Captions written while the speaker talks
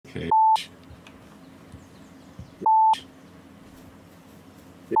Okay.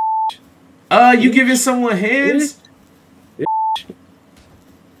 You giving someone hands?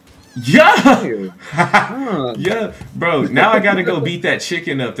 Yeah! Yeah, bro, now I gotta go beat that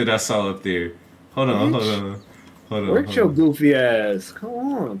chicken up that I saw up there. Hold on. Where's your goofy ass? Come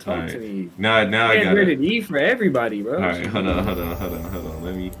on, talk to me. Now I Get gotta. ready to eat for everybody, bro. Alright, hold on.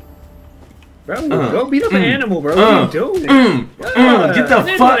 Let me. Bro, go beat up an animal, bro. What are you doing? Get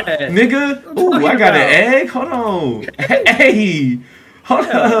the fuck, nigga. Ooh, I got an egg. Hold on. Hey, hold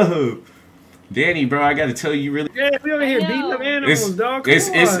up. Danny, bro, I gotta tell you really. Yeah, we over here beating up animals, dog. Come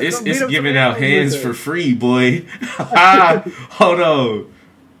It's giving out hands for free, boy. Hold on.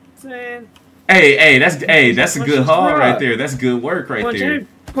 Hey, that's a good haul right there. That's good work right there.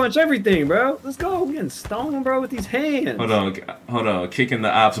 Punch everything, bro. Let's go. We're getting stoned, bro, with these hands. Hold on. Kicking the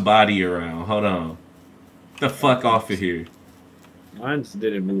op's body around. Hold on. The fuck off of here. Mine just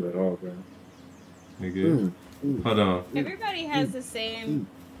didn't move at all, bro. Nigga. Hold on. Everybody has the same.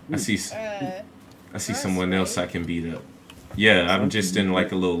 I see someone else I can beat up. Yeah, I'm just in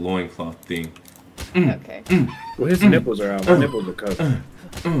like a little loincloth thing. Okay. Well, his nipples are out. My nipples are covered.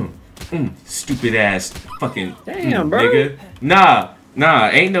 Stupid ass fucking damn, bro. Nigga. Nah,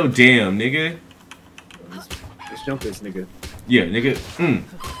 ain't no damn, nigga. Let's jump this nigga. Yeah, nigga.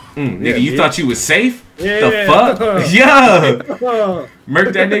 Nigga, you thought you was safe? Yeah. The fuck? Yeah.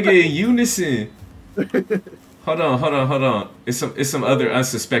 Murk that nigga in unison. Hold on. It's some other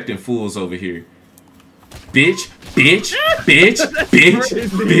unsuspecting fools over here. Bitch.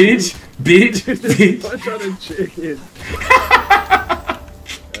 Punch on a chicken.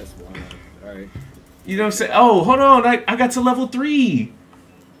 That's wild. Alright. You know what I'm saying? Oh, hold on. I got to level 3.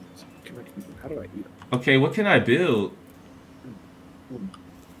 How do I eat? Okay, what can I build?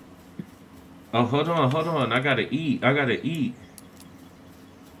 Oh, hold on. I gotta eat. How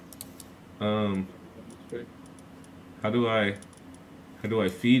do I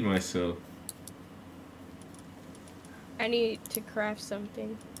feed myself? I need to craft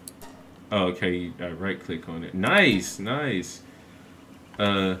something. Oh, okay. Right click on it. Nice.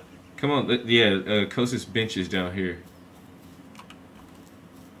 Come on. Yeah, closest bench is down here.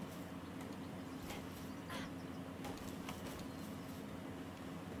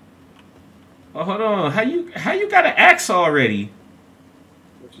 Oh, hold on. How you got an axe already?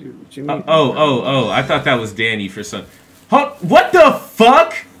 What you mean? Oh! I thought that was Danny for some. What the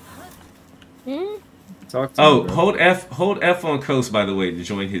fuck? Talk to me, bro. hold F on Coast, by the way, to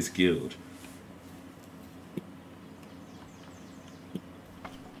join his guild.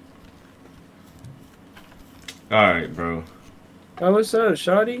 All right, bro. Oh, what's up,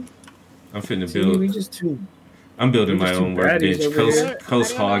 shawty? I'm finna build. We just two. I'm building my own workbench.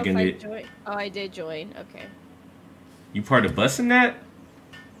 Coast hogging it. Oh, I did join. Okay. You part of busting that?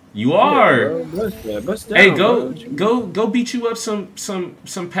 You are. Yeah, bust down, hey, bro. go beat you up some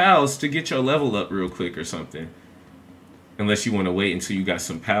pals to get your level up real quick or something. Unless you want to wait until you got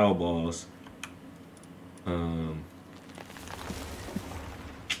some pal balls.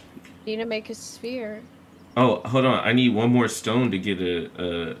 Need to make a sphere. Oh, hold on. I need one more stone to get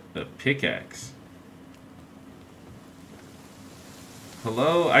a pickaxe.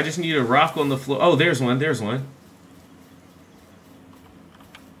 Hello? I just need a rock on the floor. Oh, there's one.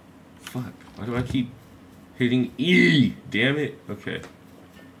 Fuck. Why do I keep hitting E? Damn it. Okay.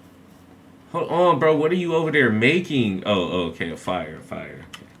 Hold on, bro. What are you over there making? Oh, okay. A fire. Okay.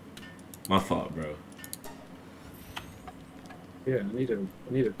 My fault, bro. Yeah, I need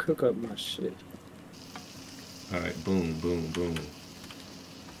to cook up my shit. Alright, boom.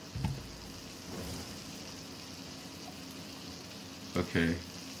 Okay.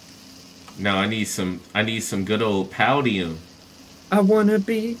 Now I need some good old Paldium. I wanna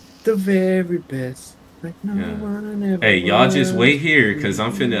be the very best. Like no one ever. Hey, y'all just wait here, cause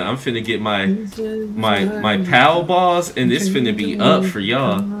I'm finna get my pal balls, and it's finna be up for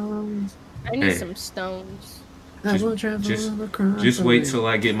y'all. I need some stones. Just wait till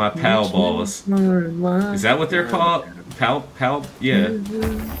I get my pal balls. Is that what they're called? Pal? Yeah.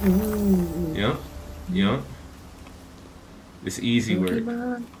 Yep. It's easy work.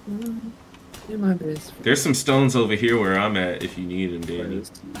 There's some stones over here where I'm at if you need them, Danny.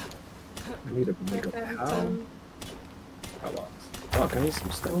 I need to make a pal. Oh, can I need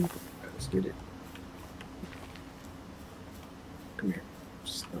some stone? Let's get it. Come here.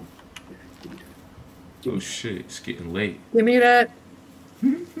 Stone. Oh shit, it's getting late. Give me that.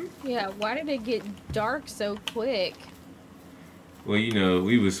 Yeah, why did it get dark so quick? Well, you know,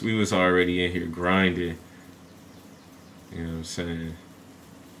 we was already in here grinding. You know what I'm saying?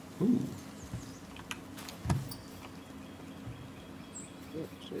 Ooh. Oh,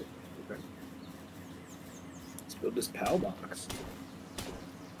 shit. Okay. Let's build this PAL box.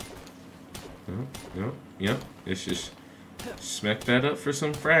 Yep. Let's just smack that up for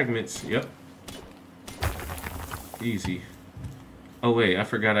some fragments. Yep. Easy. Oh wait, I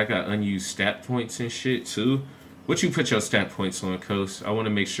forgot I got unused stat points and shit too. What you put your stat points on, Coast? I want to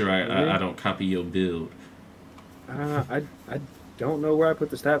make sure I don't copy your build. I don't know where I put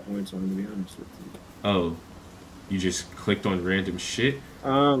the stat points on, to be honest with you. Oh, you just clicked on random shit?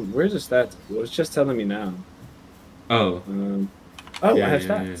 Where's the stats? Well, it's just telling me now. Oh. I have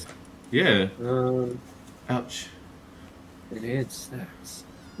stats. Yeah. Ouch. Enhanced stats.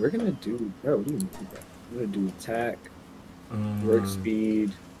 We're gonna do. Oh, what do you mean? I'm gonna do attack, work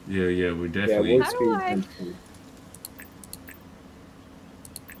speed. Yeah, we're definitely. Yeah, work speed.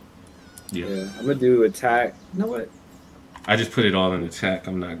 Yeah, I'm gonna do attack. You know what? I just put it all in attack.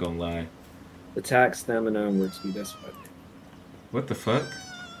 I'm not gonna lie. Attack, stamina, and work speed. That's what. What the fuck?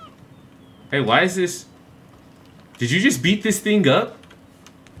 Hey, why is this? Did you just beat this thing up?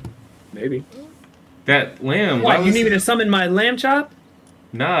 Maybe. That lamb. What? You need me to summon my lamb chop?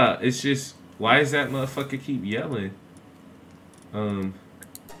 Nah, it's just why is that motherfucker keep yelling? I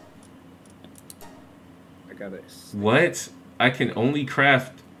got it. What? I can only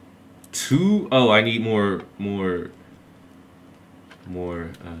craft 2. Oh, I need more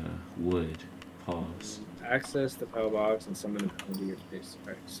wood. Pause. Access the PAL box and summon a PAL to your base.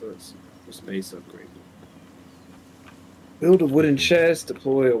 Alright, so it's a space upgrade. Build a wooden chest,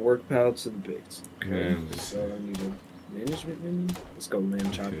 deploy a work PAL to the base. Okay, so I need a management menu. Let's go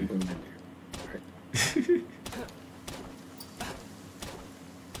lamb chop and boom in there. Alright.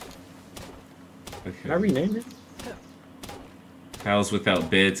 Okay. Can I rename it? Pals without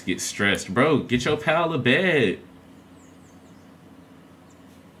beds get stressed. Bro, get your pal a bed.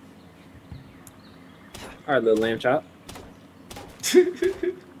 Alright, little lamb chop.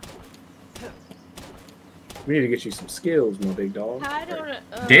 We need to get you some skills, my big dog. I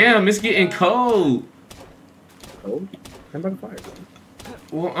don't. Damn, it's getting cold. Cold? How about a fire?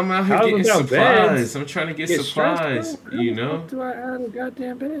 Well, I'm out here getting supplies. Beds? I'm trying to get supplies, you know? How do I add a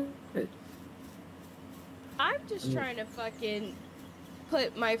goddamn bed? I'm just trying to fucking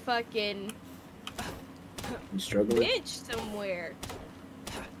put my fucking bench somewhere.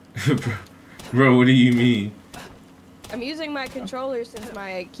 Bro, what do you mean? I'm using my controller since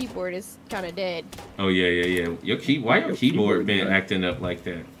my keyboard is kind of dead. Oh yeah. Why your keyboard been acting up like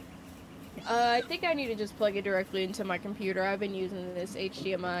that? I think I need to just plug it directly into my computer. I've been using this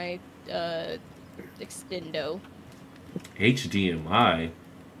HDMI extendo. HDMI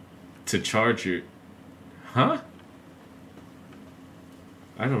to charge your, huh?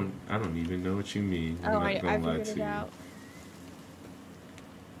 I don't even know what you mean. Oh, I figured it out.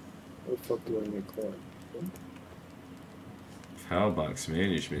 What the fuck do I need to call? PAL box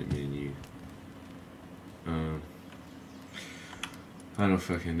management menu. I don't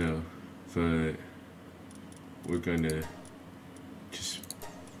fucking know, but we're gonna just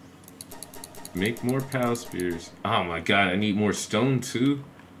make more PAL spears. Oh my god, I need more stone too.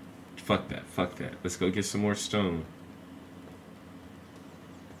 Fuck that. Let's go get some more stone.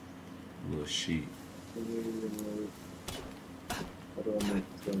 Little sheet.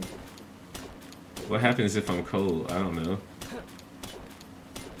 What happens if I'm cold? I don't know.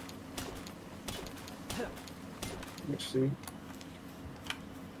 Let's see.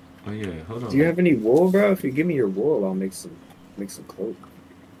 Oh yeah, hold on. Do you have any wool, bro? If you give me your wool, I'll make some clothes.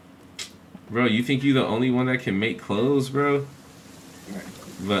 Bro, you think you the only one that can make clothes, bro? Right.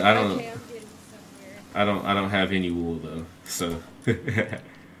 But I don't. Okay, I don't have any wool though, so.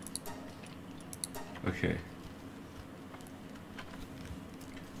 Okay.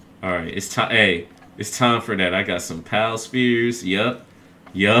 All right, it's time. Hey, it's time for that. I got some PAL spears. Yup.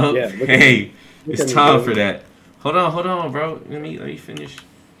 Yeah, hey, it's time for that. Hold on, bro. Let me finish.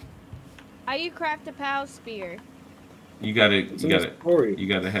 How you craft a PAL spear? You gotta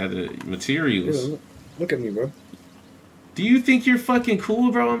have the materials. Yeah, look at me, bro. Do you think you're fucking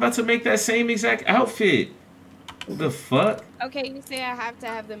cool, bro? I'm about to make that same exact outfit. What the fuck? Okay, you say I have to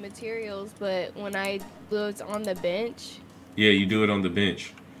have the materials, but when I was on the bench. Yeah, you do it on the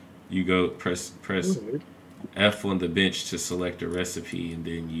bench. You go press F on the bench to select a recipe, and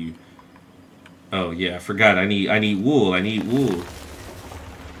then you. Oh yeah, I forgot. I need wool. I need wool.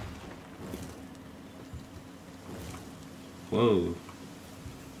 Whoa.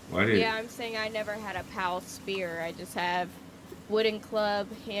 Why did? Yeah, I'm saying I never had a PAL spear. I just have wooden club,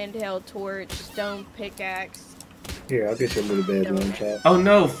 handheld torch, stone pickaxe. Here, I'll get you a little bed, lamb chop. Oh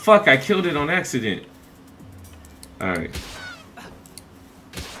no! Fuck! I killed it on accident. All right.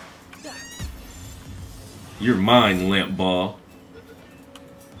 You're mine, lamp ball.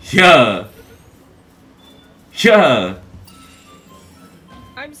 Yeah. Yeah.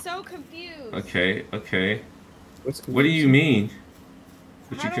 I'm so confused. Okay. Okay. What's What do you confusing? mean?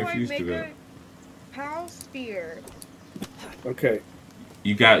 What How you do I confused make about? a PAL sphere? Okay,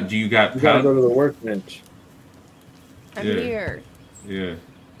 You got? Do you got you gotta go power? to the workbench. I'm Yeah. here. Yeah.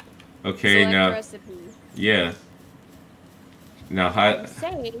 Okay. Select Now. recipe. Yeah. Now, I'm how?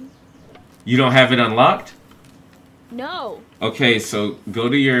 saying You don't have it unlocked? no. Okay. So go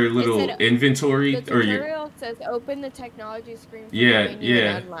to your It little said inventory the or your. tutorial says open the technology screen from the Yeah. menu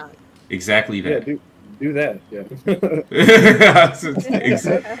Yeah. and unlock. Exactly Yeah, that. do that. Yeah.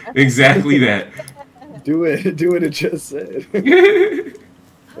 Exactly that. Do it. It just said.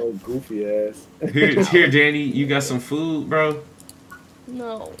 Oh, goofy ass. Here, Danny. You got some food, bro?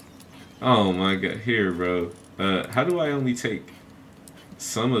 No. Oh my god. Here, bro. How do I only take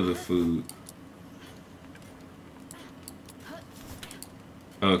some of the food?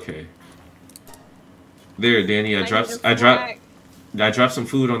 Okay. There, Danny. I I need a dropped flag. some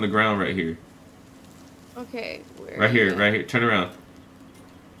food on the ground right here. Okay. Where Right are you here, at? right here. Turn around.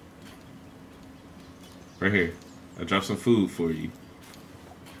 Right here. I dropped some food for you.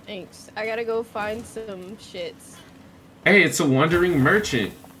 Thanks. I gotta go find some shits. Hey, it's a wandering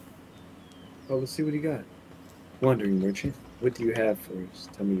merchant. Oh, let's see what he got. Wandering merchant, what do you have for us?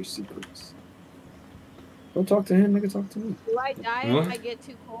 Tell me your secrets. Don't talk to him, nigga. Talk to me. Do I die What? if I get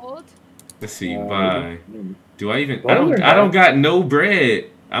too cold? Let's see. Maybe. Bye. Maybe. Do I even? Bowler I don't guy. got no bread.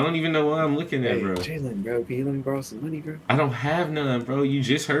 I don't even know what I'm looking at, Hey, bro. Jalen, bro, can you let me borrow some money, bro? I don't have none, bro. You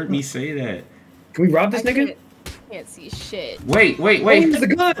just heard me say that. Can we rob this I nigga? can't see shit. Wait. Oh, he has a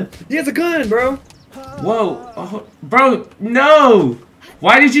gun! He has a gun, bro! Whoa. Oh, bro, no.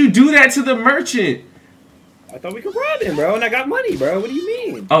 Why did you do that to the merchant? I thought we could rob him, bro, and I got money, bro. What do you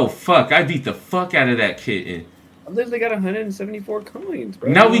mean? Oh, fuck. I beat the fuck out of that kitten. I literally got 174 coins,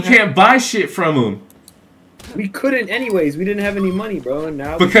 bro. Now we can't buy shit from him. We couldn't anyways. We didn't have any money, bro, and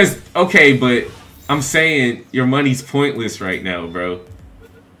now... Because, okay, but I'm saying your money's pointless right now, bro.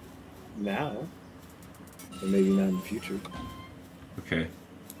 Now. But maybe not in the future. Okay.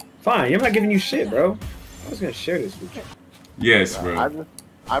 Fine, I'm not giving you shit, bro. I was gonna share this with you. Yes, bro.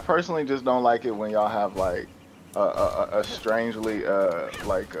 I personally just don't like it when y'all have like a strangely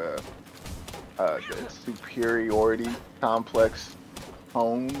superiority complex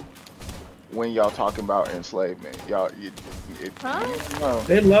tone when y'all talking about enslavement. Huh?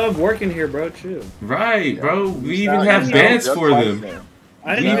 They love working here, bro. Chill. Right, bro. We You even sound- have you sound beds just for like them.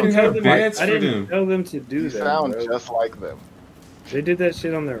 I We didn't even even tell have them. beds I for didn't them. tell them to do You that. sound Bro. just like them. They did that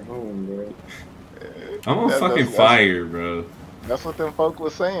shit on their own, bro. I'm on fucking fire, bro. That's what them folk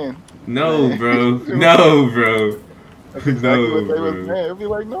was saying. No, bro. No, bro. That's exactly No, what they was bro. saying. It'd be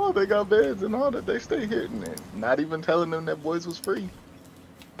like, no, they got beds and all that. They stay here. And not even telling them that boys was free.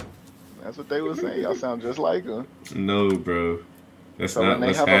 That's what they was saying. Y'all sound just like them. No, bro. That's So not when they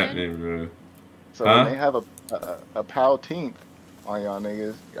what's have happening, bro. So Huh? when they have a PAL 10th on y'all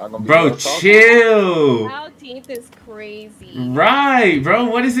niggas, y'all gonna be Bro, real salty? chill. 14th is crazy. Right, bro.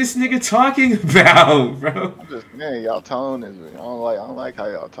 What is this nigga talking about, bro? I'm just man, y'all tone is. I don't like how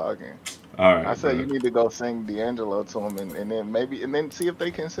y'all talking. All right, I said bro. you need to go sing D'Angelo to them and then see if they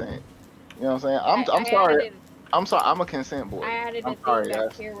consent. You know what I'm saying? I'm sorry. I'm sorry. I'm a consent boy. I added a I'm thing sorry, back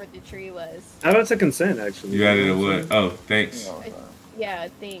yes. here where the tree was. How about to consent, actually? You added a know I'm what? saying? Oh, thanks. You know what I'm saying? Yeah, a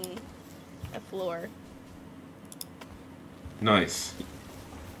thing. A floor. Nice.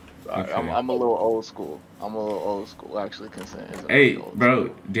 Sorry, Okay. I'm a little old school. Actually, consent is Hey, old bro,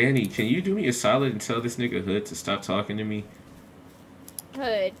 school. Danny, can you do me a solid and tell this nigga Hood to stop talking to me?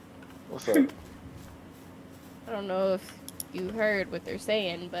 Hood. What's up? I don't know if you heard what they're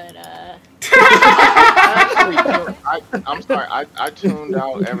saying, but I'm sorry. I tuned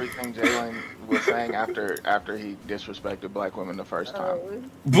out everything Jalen was saying after he disrespected black women the first time.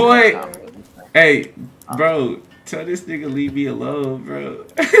 Boy, Oh. hey, bro, tell this nigga leave me alone, bro.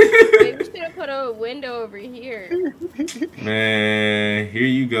 Maybe we should have put a window over here. Man, here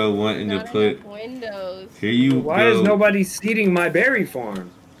you go wanting to Not put. enough windows. Here you Why go. is nobody seeding my berry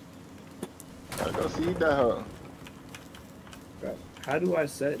farm? Gotta go see that hoe. How do I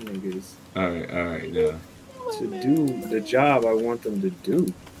set niggas All right, now. to do the job I want them to do?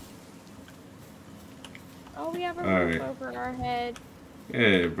 Oh, we have a All roof right. over our head.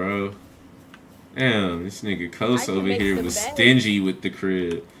 Yeah, bro. Damn, this nigga Coase I can over make here some was beds. stingy with the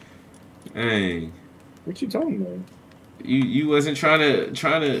crib. Dang. What you talking about? You wasn't trying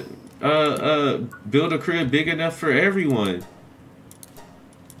to build a crib big enough for everyone.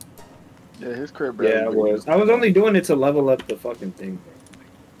 Yeah, his crib. Yeah, I was. I was only doing it to level up the fucking thing, bro.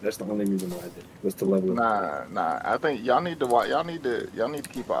 That's the only reason why I did it, was to level up. Nah. I think y'all need to watch. Y'all need to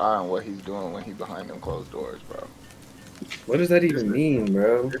keep an eye on what he's doing when he's behind them closed doors, bro. What does that even mean,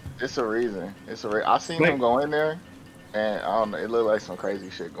 bro? It's a reason. I seen him go in there, and I don't know. It looked like some crazy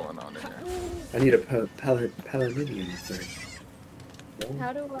shit going on in there. I need a paladinium thing.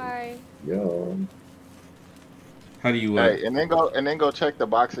 How do I? Yo. How do you? Hey, and then go check the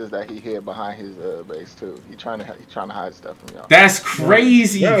boxes that he hid behind his base too. He trying to hide stuff from y'all. That's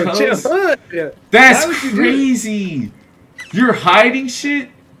crazy, Bro, cuz. yeah. That's crazy. You're hiding shit?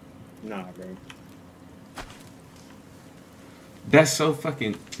 Nah, bro. That's so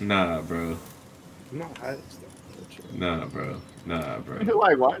fucking nah, bro. I'm not hiding stuff. Nah, bro. You're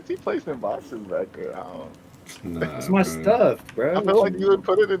like, why is he placing boxes back there? I don't. Nah, it's my stuff, bro. I feel like you would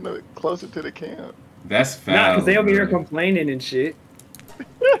put it in the closer to the camp. That's foul. Nah, because they over here bro. complaining and shit.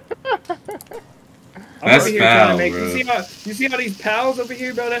 That's over here foul, trying to bro. You see all these pals over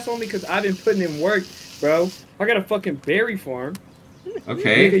here, bro? That's only because I've been putting in work, bro. I got a fucking berry farm.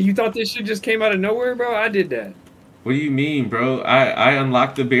 Okay. Nigga, you thought this shit just came out of nowhere, bro? I did that. What do you mean, bro? I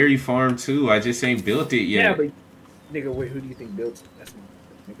unlocked the berry farm too. I just ain't built it yet. Yeah, but nigga, wait, who do you think built it? That's my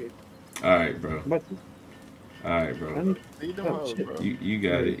okay. All right, bro. What? All right, bro. You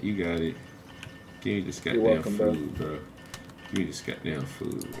got it. You got it. Give me this goddamn welcome, food, bro. Give me this goddamn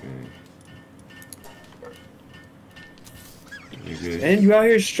food, man. You good? And you out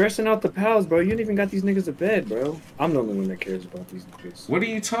here stressing out the pals, bro. You ain't even got these niggas to bed, bro. I'm the only one that cares about these niggas. What are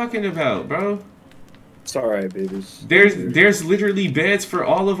you talking about, bro? It's alright, babies. There's literally beds for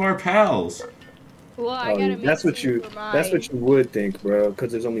all of our pals. Well, I gotta make that's what room you for mine. that's what you would think, bro.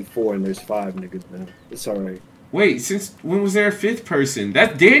 Because there's only 4 and there's 5 niggas now. It's alright. Wait, since when was there a 5th person?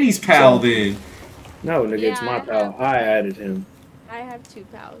 That's Danny's pal then. No, nigga, it's my pal. I added him. I have 2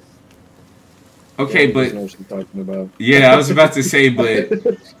 pals. Okay, Yeah, but know what you're talking about. yeah, I was about to say, but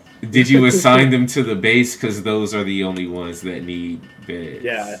did you assign them to the base because those are the only ones that need beds?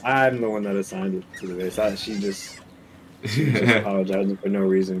 Yeah, I'm the one that assigned it to the base. She just apologizing for no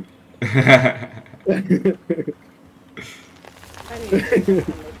reason. I need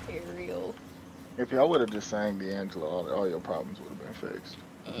material. If y'all would have just sang D'Angelo, all your problems would have been fixed.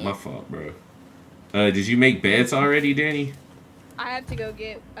 My fault, bro. Did you make beds already, Danny? I have to go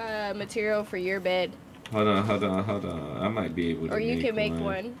get material for your bed. Hold on. I might be able to. Or you can make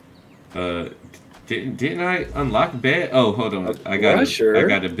one. Didn't I unlock bed? Oh, hold on. I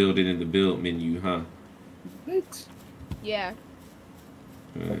gotta build it in the build menu, huh? What? Yeah.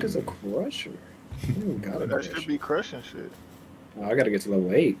 What is a crusher? That should be crushing shit. Oh, I gotta get to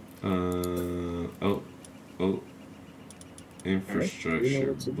level 8. Infrastructure. You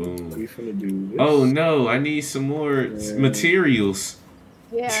know boom. We finna do this. Oh no, I need some more materials.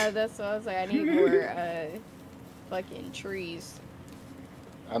 Yeah, that's what I was like. I need more fucking trees.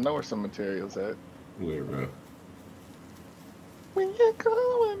 I know where some materials at. Where, bro? When you're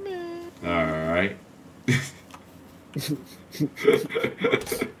calling me. Alright.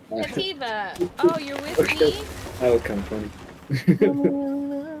 Sativa. Oh, you're with me? That was kind of funny.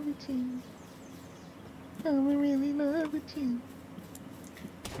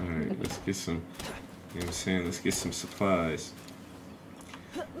 Alright, let's get some. You know what I'm saying? Let's get some supplies.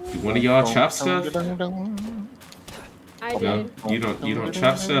 Do one of y'all chop stuff? I No, did. you don't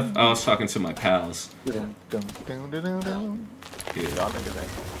chop stuff? I was talking to my pals. Yeah. Y'all niggas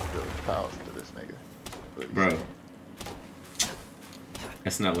ain't good pals to this nigga. Bro.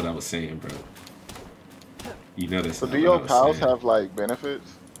 That's not what I was saying, bro. You know that's So not do what your I was pals saying. have like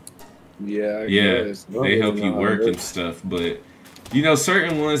benefits? Yeah, I Yeah, guess. they help you work and stuff, but you know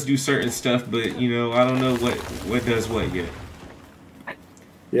certain ones do certain stuff, but you know I don't know what does what yet.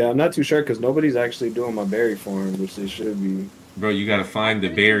 Yeah, I'm not too sure because nobody's actually doing my berry farm, which they should be. Bro, you gotta find the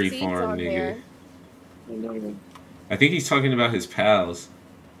Put berry some seeds farm, on nigga. there. I think he's talking about his pals.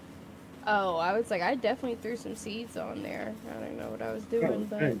 Oh, I was like, I definitely threw some seeds on there. I don't know what I was doing,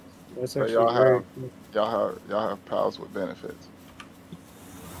 but Hey, that's So actually y'all very have pals with benefits.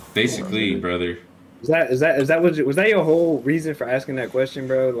 Basically, brother. was that your whole reason for asking that question,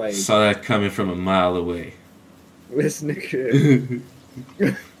 bro? Like Saw that coming from a mile away. this nigga.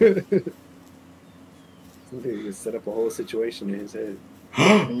 This nigga set up a whole situation in his head.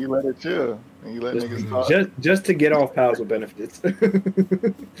 And you let it chill. And you let niggas talk. Just to get off pals with benefits. That's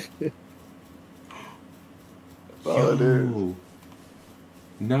all it is.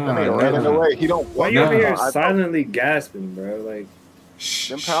 Nah, That nigga running away. He don't. Why you over here I silently gasping, bro? Like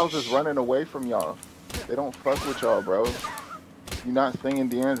Them pals is running away from y'all. They don't fuck with y'all, bro. You're not singing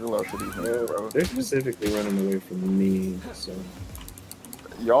D'Angelo to these niggas, bro. they're specifically running away from me, so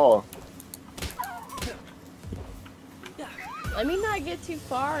Y'all. Let me not get too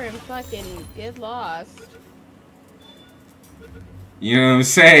far and fucking get lost. You know what I'm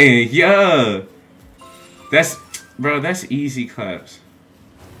saying? Yeah. That's, bro, that's easy claps.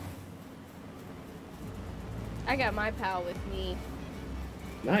 I got my pal with me.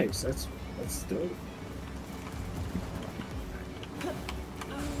 Nice. That's dope.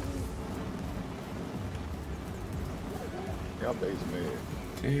 Y'all base mid.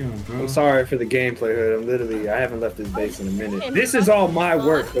 Damn, bro. I'm sorry for the gameplay, Hood. I haven't left this base in a minute. This is all my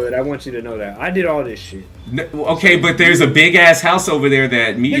work, Hood. I want you to know that. I did all this shit. No, okay, but there's a big ass house over there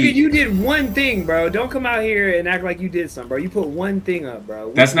that me. Nigga, you did one thing, bro. Don't come out here and act like you did something, bro. You put one thing up,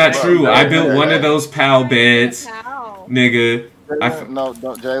 bro. That's not true. I built one of those pal beds, Pal. nigga. No,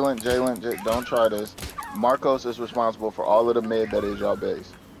 don't, Jalen, don't try this. Marcos is responsible for all of the mid that is y'all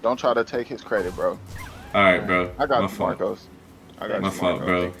base. Don't try to take his credit, bro. All right, bro. I got my you, fault. Marcos. I got My you, fault,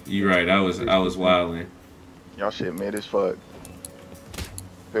 Marcos. bro. You right. I was wilding. Y'all shit mid as fuck.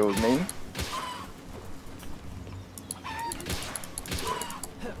 If it was me,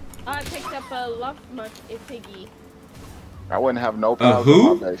 I picked up a lump monk piggy. I wouldn't have no pals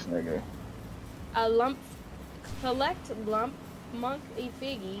who? on my base, nigga. Collect lump monk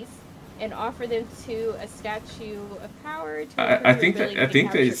figgies and offer them to a statue of power. To I think that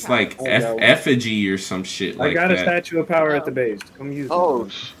it's like effigy or some shit like that. I got a statue of power at the base. Come use it. Oh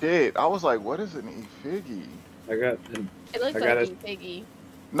shit! I was like, what is an effigy? I got. It looks like a piggy.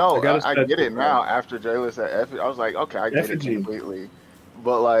 No, I get it now. After Jayla said effigy, I was like, okay, I get effigy. it completely.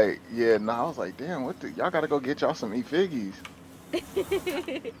 But like, yeah, no, I was like, damn, what the? Y'all gotta go get y'all some effigies.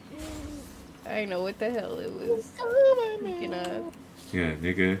 I don't know what the hell it was. Yeah,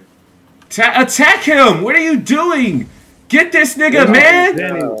 nigga. Attack him! What are you doing? Get this nigga, man!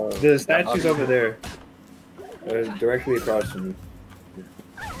 Danny, the statue's over there. Directly across from you.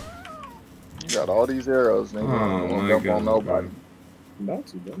 You got all these arrows, nigga. Oh, You won't my dump God, on nobody. I'm about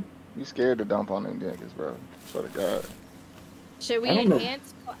to, bro. You scared to dump on them niggas, bro. Swear to God. Should we I don't know.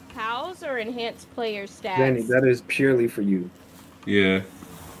 enhance pals or enhance player stats? Danny, that is purely for you. Yeah.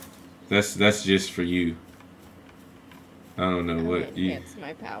 That's just for you. I don't know what you. Enhance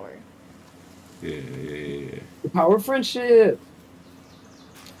my power. Yeah. The power of friendship.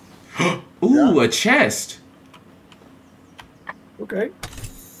 Ooh, a chest. Okay.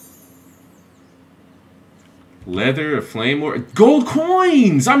 Leather, a flame, or gold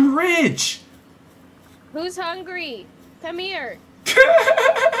coins. I'm rich. Who's hungry? Come here.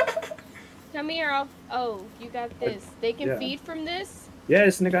 Come here. Oh, you got this. They can feed from this?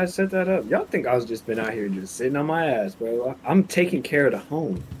 Yes, nigga, I set that up. Y'all think I was just been out here just sitting on my ass, bro. I'm taking care of the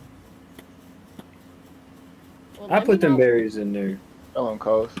home. Well, I put them berries in there. Tell them,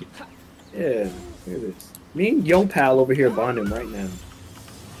 Coast. Yeah, look at this. Me and yo pal over here bonding right now.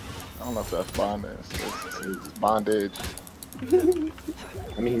 I don't know if that's bondage. It's bondage.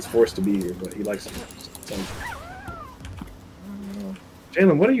 I mean, he's forced to be here, but he likes it. So.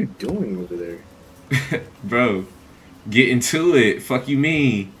 Jalen, what are you doing over there? Bro, get into it. Fuck you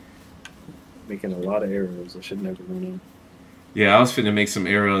mean? Making a lot of arrows. I should never run in. Yeah, I was finna make some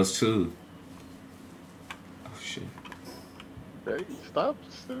arrows too. Oh shit. Hey, stop.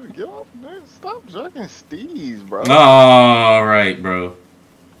 Get off, man. Stop jerking Steve's, bro. All right, bro.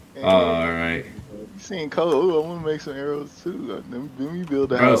 Hey, All right. You seen Cole? Ooh, I want to make some arrows too. Let me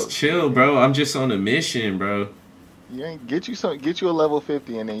build a Bros, house. chill, bro. I'm just on a mission, bro. You ain't get you a level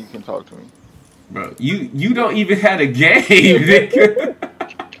 50 and then you can talk to me. Bro, you don't even have a game, nigga.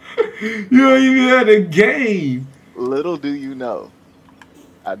 You don't even have a game. Little do you know,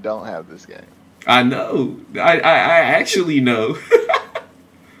 I don't have this game. I know. I actually know.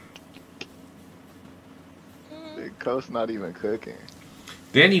 The coast's not even cooking.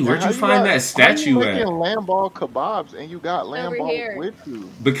 Danny, where'd you find that statue how you at? making lamb ball kebabs and you got lamb Over balls here. with you?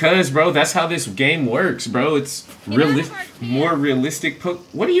 Because, bro, that's how this game works, bro. It's more realistic.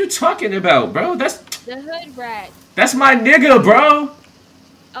 What are you talking about, bro? The hood rat. That's my nigga, bro.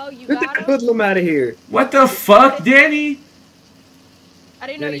 Oh, you Get got the him? hoodlum out of here. What the fuck, Danny? I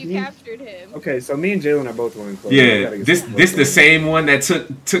didn't know Danny, you captured him. Okay, so me and Jalen are both wearing clothes. Yeah, this the same one that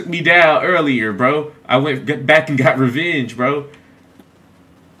took me down earlier, bro. I went back and got revenge, bro.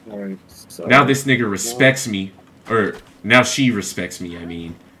 All right. So Now this nigga respects me, or now she respects me. I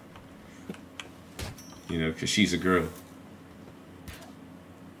mean, you know, cause she's a girl.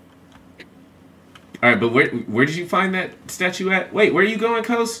 All right, but where did you find that statue at? Wait, where are you going,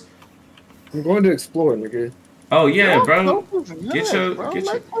 Coast? I'm going to explore, nigga. Oh yeah, Yo, bro. Coast is Get your.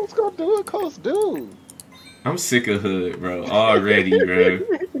 Let Coast go do what Coast do. I'm sick of hood, bro. Already, bro.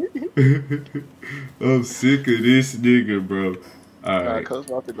 I'm sick of this nigga, bro. All right. Coast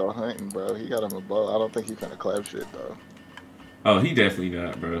about to go hunting, bro. He got him a bow. I don't think he's gonna clap shit though. Oh, he definitely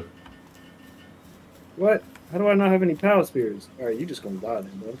not, bro. What? How do I not have any power spears? All right, you just gonna die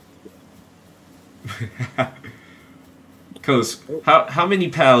then, bro. Coach, how many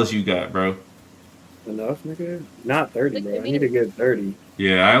pals you got, bro? Enough, nigga? Not 30, bro. I need to get 30.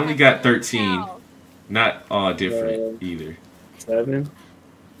 Yeah, I only got 13. Not all different either. 7.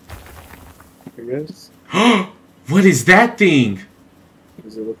 I guess. What is that thing?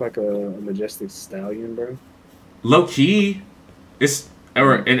 Does it look like a majestic stallion, bro? Low key, it's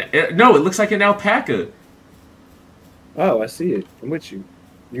no, it looks like an alpaca. Oh, I see it. I'm with you.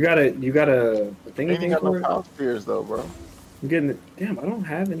 You got a thingy thing got for no it? power spears though, bro. I'm getting it. Damn, I don't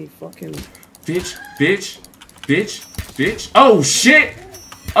have any fucking. Bitch, bitch, bitch, bitch. Oh shit!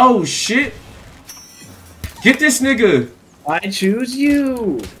 Oh shit! Get this nigga! I choose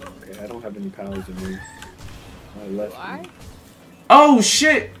you. Okay, I don't have any powers in me. I left. Why? Oh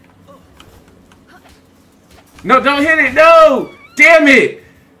shit! No, don't hit it! No! Damn it!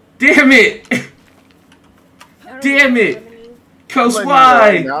 Damn it! Damn it! Coach,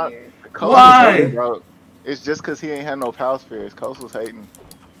 why? Why? Bro, it's just because he ain't had no power spears. Coach was hating.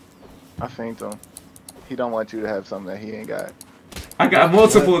 I think him. He don't want you to have something that he ain't got. I got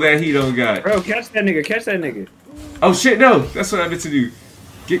multiple that he don't got. Bro, catch that nigga! Catch that nigga! Oh shit! No, that's what I meant to do.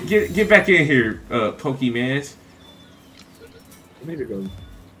 Get back in here, Pokemans. I need to go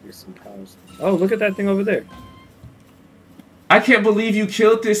get some powers. Oh, look at that thing over there. I can't believe you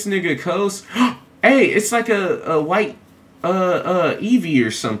killed this nigga, Coast. Hey, it's like a white Eevee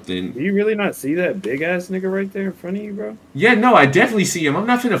or something. Do you really not see that big ass nigga right there in front of you, bro? Yeah, no, I definitely see him. I'm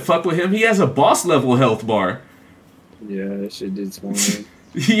not finna fuck with him. He has a boss level health bar. Yeah, that shit did spawn in.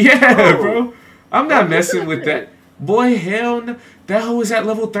 Yeah, bro. I'm not messing with that. Boy, hell no. That hoe is at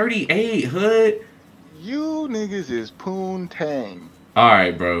level 38, hood. You niggas is poontang.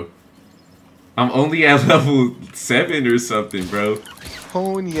 Alright, bro. I'm only at level 7 or something, bro.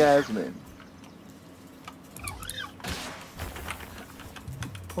 Poon Yasmin.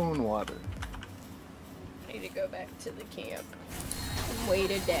 Poon water. I need to go back to the camp. I'm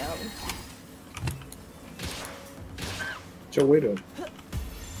weighted down. Get your weight up.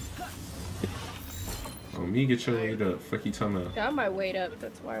 Oh, me get your weight up. Fuck you talking about? Got my weight up.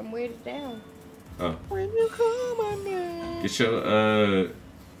 That's why I'm weighted down. Oh. When you call my name. Get your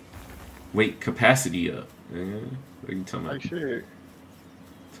weight capacity up. Yeah. What are you talking about? Like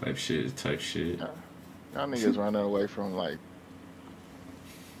shit. Type shit. Y'all niggas running away from like.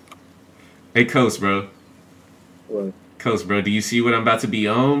 Hey, Coast, bro. What? Coast, bro. Do you see what I'm about to be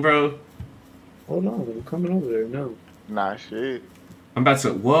on, bro? Hold on, I'm coming over there. No. Nah, shit. I'm about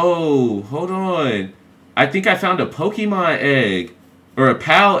to. Whoa, hold on. I think I found a Pokemon egg. Or a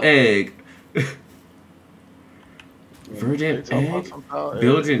Pal egg. Verdant egg?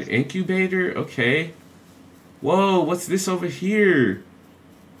 Build an incubator? Okay. Whoa, what's this over here?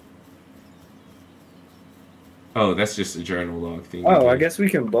 Oh, that's just a journal log thing. Oh, I guess we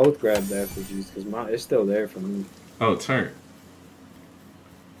can both grab the effigies because it's still there for me. Oh, turn.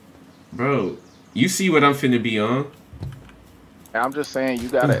 Bro, you see what I'm finna be on? I'm just saying, you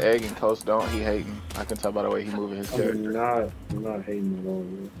got an egg and Coast don't. He hating. I can tell by the way he moving his character. I'm not hating at all,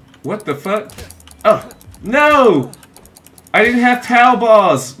 bro. What the fuck? Oh, no! I didn't have Pal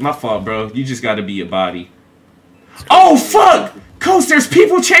balls. My fault, bro. You just gotta be a body. Oh, fuck! Coast, there's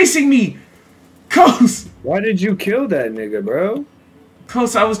people chasing me! Coast! Why did you kill that nigga, bro?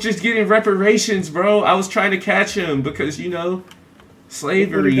 Coast, I was just getting reparations, bro. I was trying to catch him because, you know,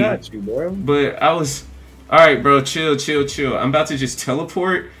 slavery. Got you, bro. But I was... Alright, bro, chill. I'm about to just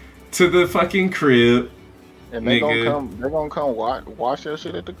teleport to the fucking crib. And they're gonna come wash your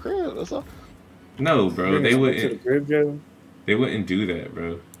shit at the crib. That's all. No, bro, they wouldn't. To the crib, Joe? They wouldn't do that,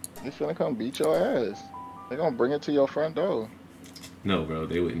 bro. They finna come beat your ass. They gonna bring it to your front door. No, bro,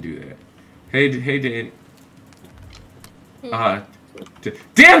 they wouldn't do that. Hey, Dan.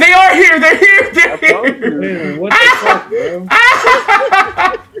 Damn, they are here! They're here! They're here! Man, what the fuck, bro?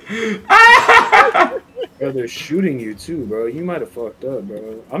 Bro, they're shooting you too, bro. You might have fucked up,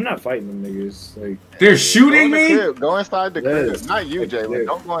 bro. I'm not fighting them niggas. Like, they're shooting me? Go inside the crib. Not you, Jalen.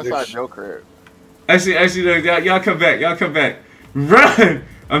 Don't go inside your crib. Actually, no, y'all come back. Run!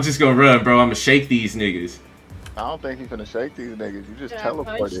 I'm just gonna run, bro. I'm gonna shake these niggas. I don't think he's gonna shake these niggas. You just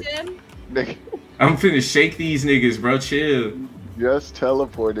teleported. Nigga. I'm finna shake these niggas, bro. Chill. Just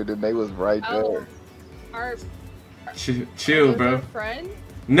teleported and they was right there. Chill, bro. Friend?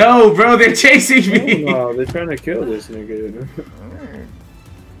 No, bro, they're chasing me. No, they're trying to kill this nigga.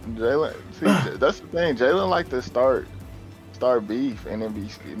 Jalen, see, that's the thing. Jalen like to start start beef and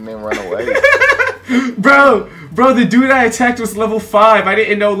then run away. Bro, the dude I attacked was level 5. I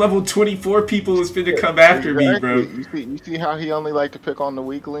didn't know level 24 people was finna come after me, bro. You see how he only like to pick on the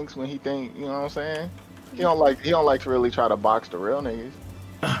weak links when he think, you know what I'm saying? He don't like to really try to box the real niggas. You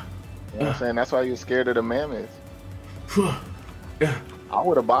know what I'm saying? That's why you was scared of the mammoth. I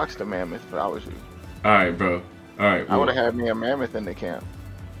would have boxed the mammoth if I was you. Alright, bro. Alright, I would have had me a mammoth in the camp.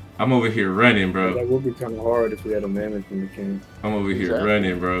 I'm over here running, bro. That would be kind of hard if we had a mammoth in the camp. I'm over here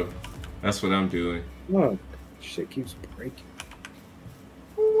running, bro. That's what I'm doing. Oh, shit keeps breaking.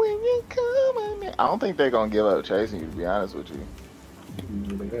 When you come in, I don't think they're gonna give up chasing you, to be honest with you.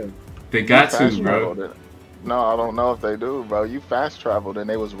 They got to, bro. No, I don't know if they do, bro. You fast traveled and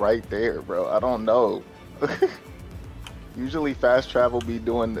they was right there, bro. I don't know. Usually fast travel be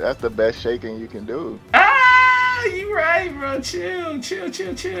doing, that's the best shaking you can do. You right, bro. Chill.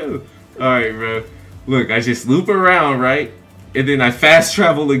 Alright, bro. Look, I just loop around, right? And then I fast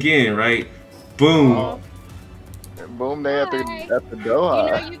travel again, right? Boom. Boom, they at the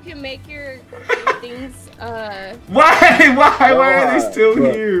Doha. You know you can make your things, Why are they still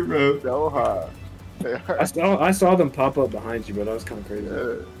here, bro? Doha. I saw them pop up behind you, but that was kind of crazy.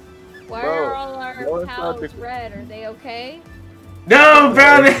 Yeah. Why are all our pals red? Are they okay? No,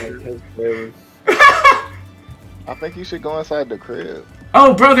 bro. I think you should go inside the crib.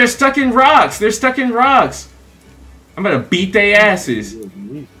 Oh, bro, they're stuck in rocks. I'm gonna beat their asses. Well,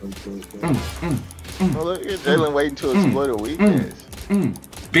 look at Jalen waiting to explore the weakness.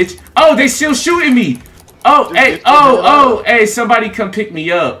 Bitch. Oh, they still shooting me. Oh, Just hey, somebody come pick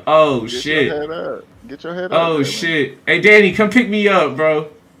me up. Oh, shit. Get your head up. Oh, shit. Hey, Danny, come pick me up, bro.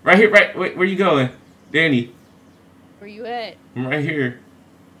 Right here, wait, where you going? Danny. Where you at? I'm right here.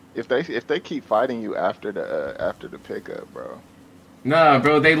 If they keep fighting you after the pickup, bro. Nah,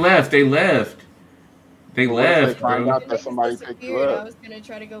 bro, they left. They left, find bro. out that somebody picked you up. I was gonna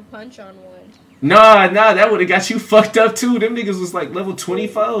try to go punch on one. Nah, that would have got you fucked up too. Them niggas was like level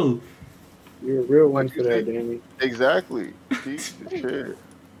 24. You're a real one for that, Danny. Exactly. Shit.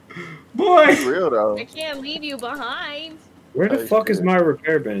 Boy. It's real though. I can't leave you behind. Where the fuck is my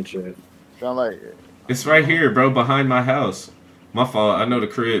repair bench at? Sound like It's right here, bro, behind my house. My fault. I know the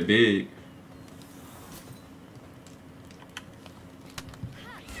crib big.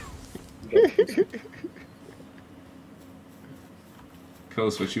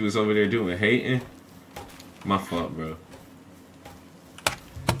 Coast, what you was over there doing? Hating? My fault, bro.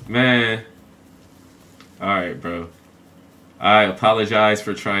 Man. Alright, bro. I apologize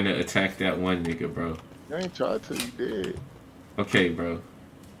for trying to attack that one nigga, bro. you ain't tried to, you did. Okay, bro.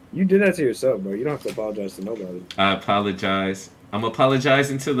 You did that to yourself, bro. You don't have to apologize to nobody. I apologize. I'm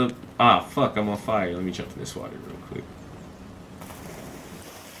apologizing to the... Ah, fuck, I'm on fire. Let me jump in this water real quick.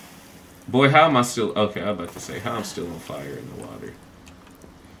 Boy, how am I still... Okay, I'm about to say, how I'm still on fire in the water.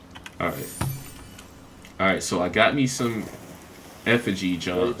 Alright. Alright, so I got me some effigy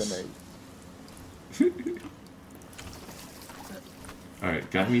jumps. Alright,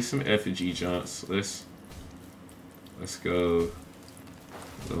 got me some effigy jumps. Let's go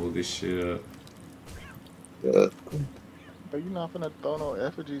level this shit up. Bro, you not finna throw no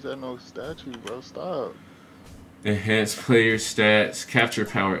effigies at no statue, bro. Stop. Enhance player stats, capture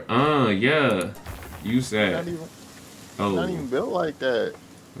power. Yeah. Use that. Not even built like that.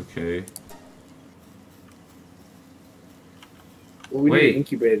 Okay. Well, we need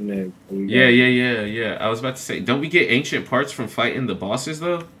incubating that. Yeah. I was about to say, don't we get ancient parts from fighting the bosses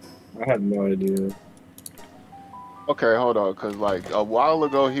though? I have no idea. Okay, hold on, cause like a while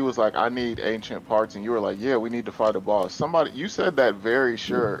ago he was like, I need ancient parts, and you were like, yeah, we need to fight a boss. You said that very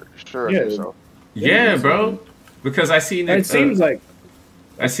sure of yourself. Yeah, bro. Because I seen it. It seems like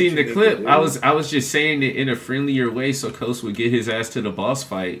I seen the clip. I was just saying it in a friendlier way so Coast would get his ass to the boss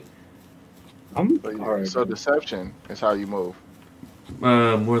fight. Alright. So deception is how you move.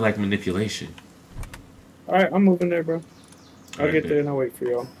 More like manipulation. Alright, I'm moving there, bro. I'll Alright, get there and I'll wait for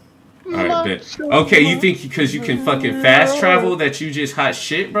y'all. Alright, bet. Okay, you think because you can fucking fast travel that you just hot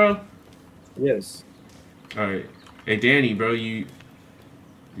shit, bro? Yes. Alright. Hey, Danny, bro, you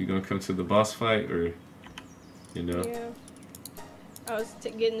gonna come to the boss fight, or, you know? Yeah. I was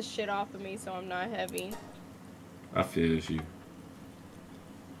getting shit off of me, so I'm not heavy. I feel you.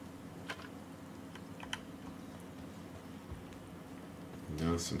 You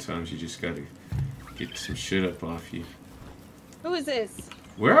know, sometimes you just gotta get some shit up off you. Who is this?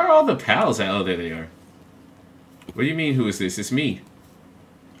 Where are all the pals at? Oh, there they are. What do you mean, who is this? It's me.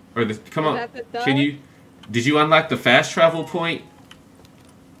 Or the... Come on. Can you... Did you unlock the fast travel point?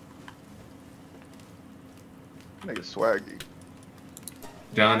 Nigga swaggy.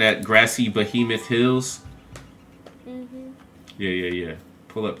 Down at grassy Behemoth Hills? Yeah.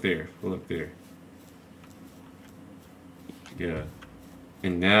 Pull up there. Yeah.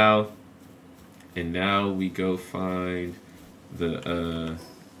 And now we go find the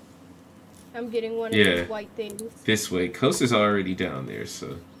I'm getting one of these white things. This way. Coast is already down there,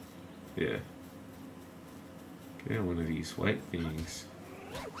 so yeah. Get one of these white things.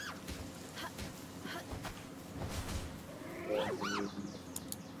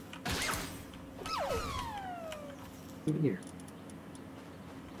 Here.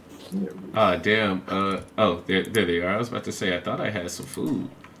 Ah, damn. Oh, there they are. I was about to say, I thought I had some food.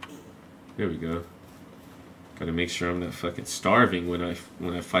 There we go. Gotta make sure I'm not fucking starving when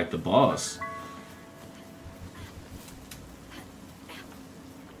I fight the boss.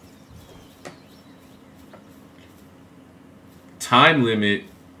 Time limit.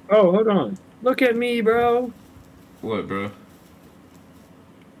 Oh, hold on. Look at me, bro. What, bro?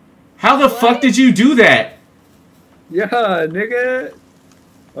 How the fuck did you do that? Yeah, nigga.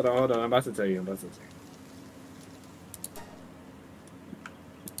 Hold on. I'm about to tell you.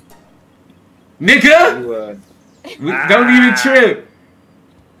 Nigga! Don't even trip.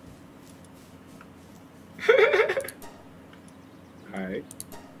 Alright.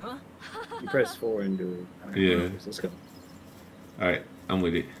 You press 4 and do it. Right, yeah. Let's go. Alright, I'm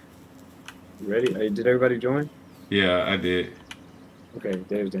with it. You ready? Did everybody join? Yeah, I did. Okay,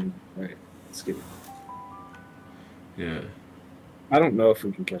 there's Dan. Alright, let's get it. Yeah. I don't know if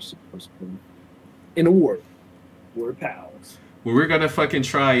we can catch the person. In a war. We're pals. Well, we're gonna fucking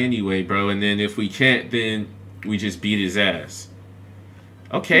try anyway, bro, and then if we can't, then we just beat his ass.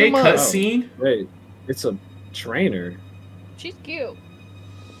 Okay, cutscene. Wait, it's a trainer. She's cute.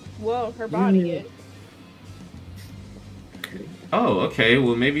 Well, her body is. Okay. Oh, okay.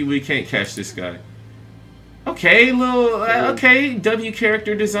 Well, maybe we can't catch this guy. Okay, little. Okay, W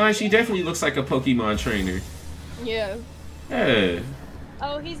character design. She definitely looks like a Pokemon trainer. Yeah. Yeah.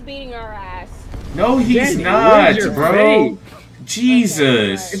 Oh, he's beating our ass. No, he's Danny, not, where's your bro. fate?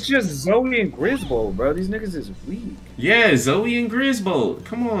 Jesus. Okay, It's just Zoe and Grisbold, bro. These niggas is weak. Yeah, Zoe and Grisbold.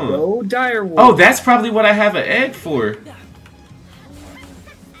 Come on. Bro, Direwolf. Oh, that's probably what I have an egg for.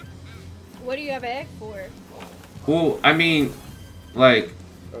 What do you have an egg for? Well, I mean, like,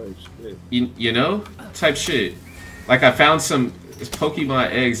 Oh, shit. you know, type shit. Like, I found some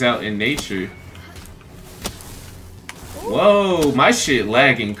Pokemon eggs out in nature. Whoa, my shit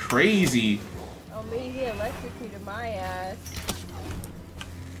lagging crazy. Oh, me, he electrocuted my ass.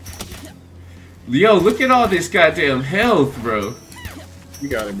 Yo, look at all this goddamn health, bro. You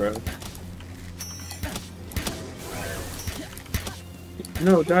got it, bro.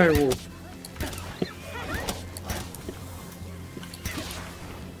 No, Direwolf.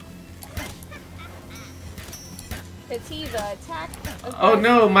 Kativa, attack. Oh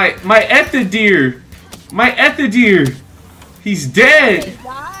no, my Ethideer. My Ethideer. He's dead.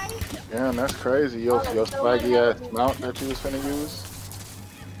 Die? Damn, that's crazy. Your swaggy ass mount that you was finna use.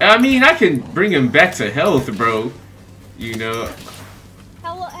 I mean, I can bring him back to health, bro. You know.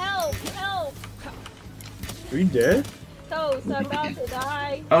 Help! Are you dead? Toast, I'm about to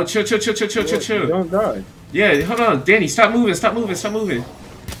die. Oh, chill. Don't die. Yeah, hold on, Danny, stop moving.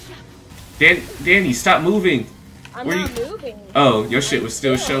 Danny, stop moving. I'm Where not moving. Oh, your shit was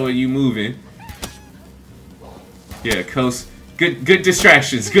still showing you moving. Yeah, Coast. Good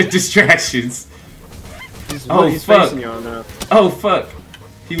distractions. He's Fuck. facing y'all now. Oh fuck.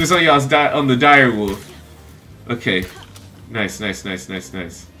 He was on y'all's on the Direwolf. Okay. Nice. Was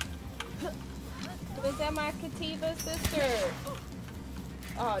that my Kativa sister?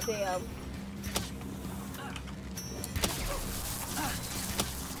 Oh damn.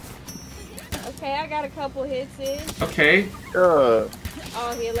 Okay, I got a couple hits in. Okay. Oh,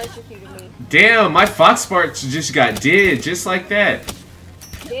 he electrocuted me. Damn, my Fox Sparks just got dead, just like that.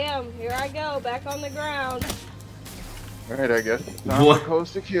 Damn, here I go, back on the ground. Alright, I guess. Time What? for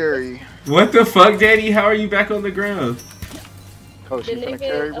Coast to carry. What the fuck, Daddy? How are you back on the ground? Coast, you The finna nigga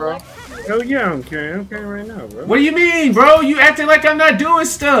carry, bro? electrocuted. Oh yeah, I'm carrying right now, bro. What do you mean, bro? You acting like I'm not doing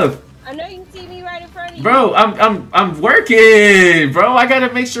stuff. I know you see me right in front of you. Bro, I'm working, bro. I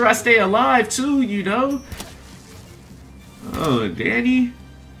gotta make sure I stay alive too, you know. Oh, Danny,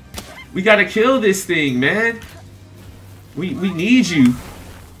 we gotta kill this thing, man. We need you.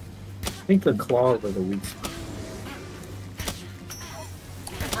 I think the claws are the weak spot.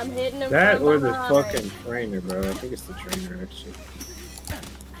 I'm hitting him That from or the behind. fucking trainer, bro. I think it's the trainer, actually.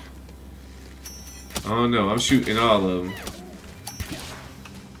 Oh no, I'm shooting all of them.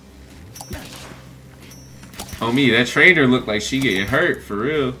 Oh me, that trainer looked like she getting hurt for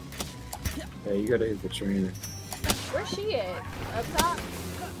real. Yeah, you gotta hit the trainer. Where's she at? Up top?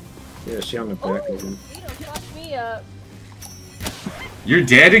 Yeah, she on the Oh, back of him. he done fucked me up. You're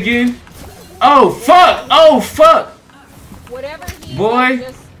dead again? Oh, fuck! Oh, fuck! Whatever he Boy.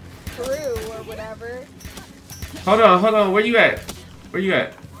 just threw or whatever. Hold on. Where you at? Where you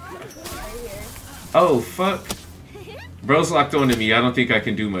at? Right here. Oh, fuck. Bro's locked onto me. I don't think I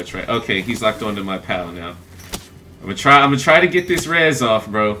can do much, right? Okay, he's locked onto my pal now. I'm gonna try to get this res off,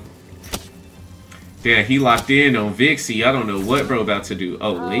 bro. Damn, he locked in on Vixie. I don't know what bro about to do.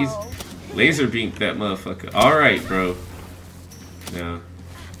 Oh, laser beam that motherfucker. Alright, bro. Yeah.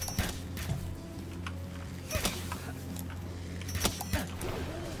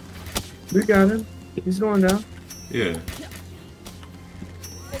 We got him. He's going down. Yeah.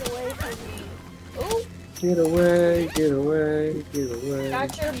 Get away from me. Ooh, Get away, get away, get away.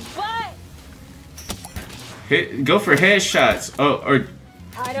 got your butt. Go for headshots. Oh, or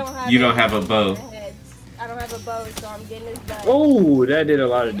I don't have you don't have a bow. I don't have a bow, so I'm getting his butt. Oh, that did a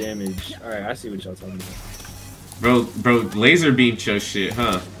lot of damage. Alright, I see what y'all talking about. Bro, laser beamed your shit,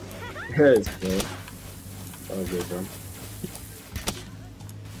 huh? Yes, bro. Oh, good, bro.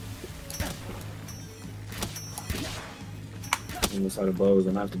 On the side of bows,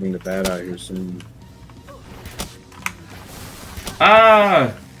 I'm gonna have to bring the bat out here soon.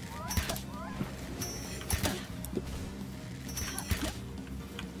 Ah!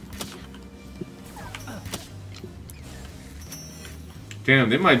 Damn,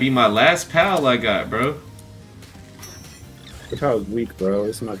 that might be my last pal I got, bro. The pal's weak, bro.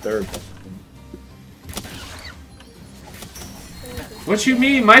 It's my third. What you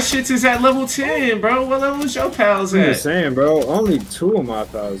mean? My shit's is at level 10, bro. What level is your pals I'm at? just saying, bro. Only 2 of my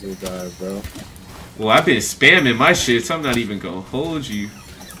pals have died, bro. Well, I've been spamming my shit, so I'm not even gonna hold you.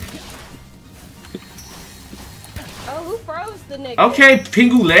 Oh, who froze the nigga? Okay,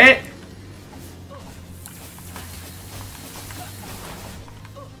 Pingulet.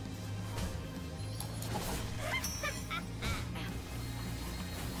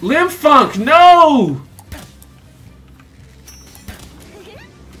 Limb Funk, no!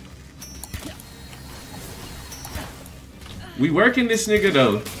 We working this nigga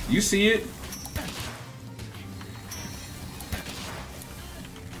though. You see it?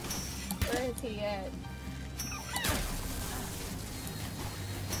 Where is he at?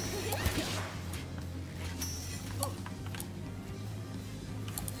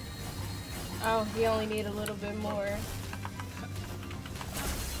 Oh, he only need a little bit more.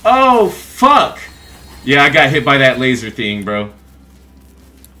 Oh, fuck! Yeah, I got hit by that laser thing, bro.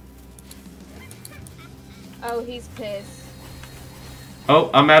 Oh, he's pissed. Oh,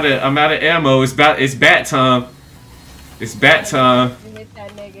 I'm out of ammo. It's bat time. It's bat time. You hit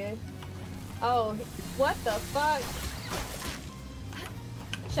that nigga. Oh, what the fuck?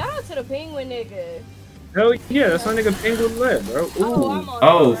 Shout out to the penguin nigga. Hell yeah, that's my nigga Penguin Led, bro. Ooh. Oh, I'm on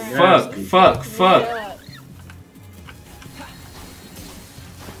Oh, the ground. fuck. Yeah.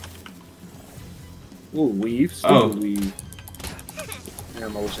 Ooh, weave. Still Oh. weave.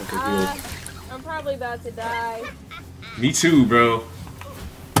 Damn, I wish I could heal. I'm probably about to die. Me too, bro.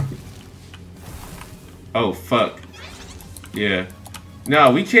 Oh, fuck. Yeah.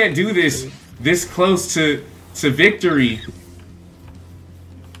 No, we can't do this close to victory.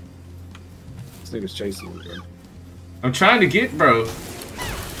 This nigga's chasing me, bro. I'm trying to get, bro.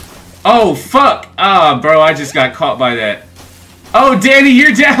 Oh, fuck. Ah, bro, I just got caught by that. Oh, Danny,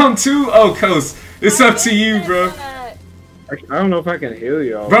 you're down too? Oh, Coast. It's up to you, bro. I don't know if I can heal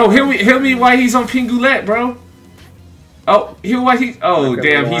y'all. Bro, heal me while he's on Pingulet, bro. Oh, heal while he... Oh,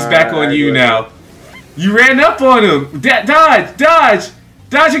 damn, he's back on you now. You ran up on him. Dodge!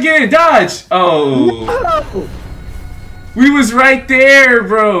 Dodge again! Dodge! Oh. We was right there,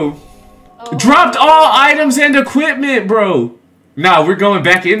 bro. Oh. Dropped all items and equipment, bro. Nah, we're going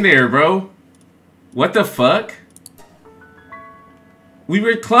back in there, bro. What the fuck? We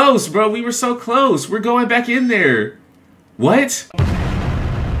were close, bro. We were so close. We're going back in there. What?